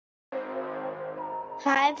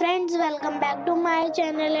Hi friends, welcome back to my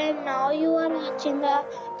channel and now you are watching a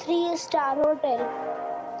 3-star hotel.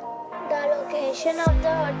 The location of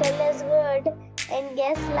the hotel is good and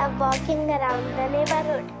guests love walking around the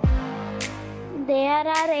neighborhood. There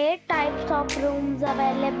are 8 types of rooms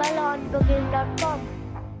available on booking.com.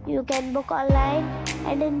 You can book online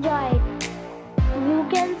and enjoy it. You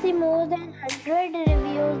can see more than 100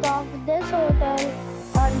 reviews of this hotel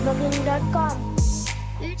on booking.com.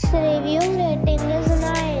 Its review rating is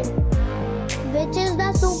 9, which is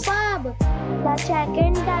the superb. The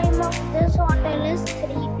check-in time of this hotel is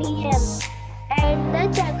 3 p.m. and the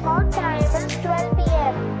check-out time is 12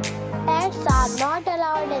 p.m. Pets are not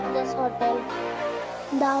allowed in this hotel.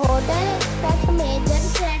 The hotel accepts major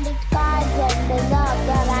credit cards and reserves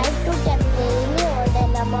the right to temporarily hold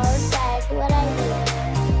an amount at variety.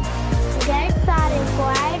 Guests are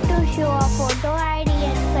required to show a photo ID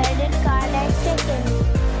and credit card at check-in.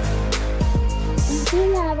 If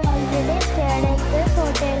you have already stayed at this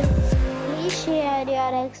hotel, please share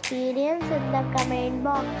your experience in the comment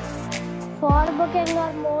box. For booking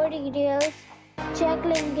or more details, check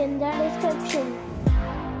link in the description.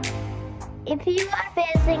 If you are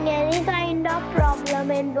facing any kind of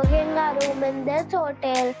problem in booking a room in this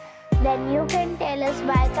hotel, then you can tell us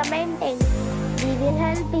by commenting. We will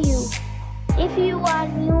help you. If you are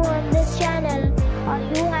new on this channel or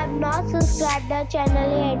you have not subscribed the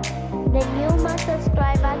channel yet, then you must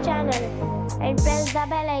subscribe our channel and press the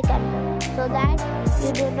bell icon so that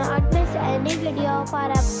you do not miss any video of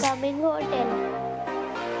our upcoming hotel.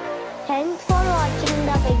 Thanks for watching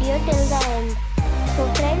the video till the end.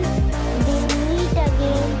 So friends,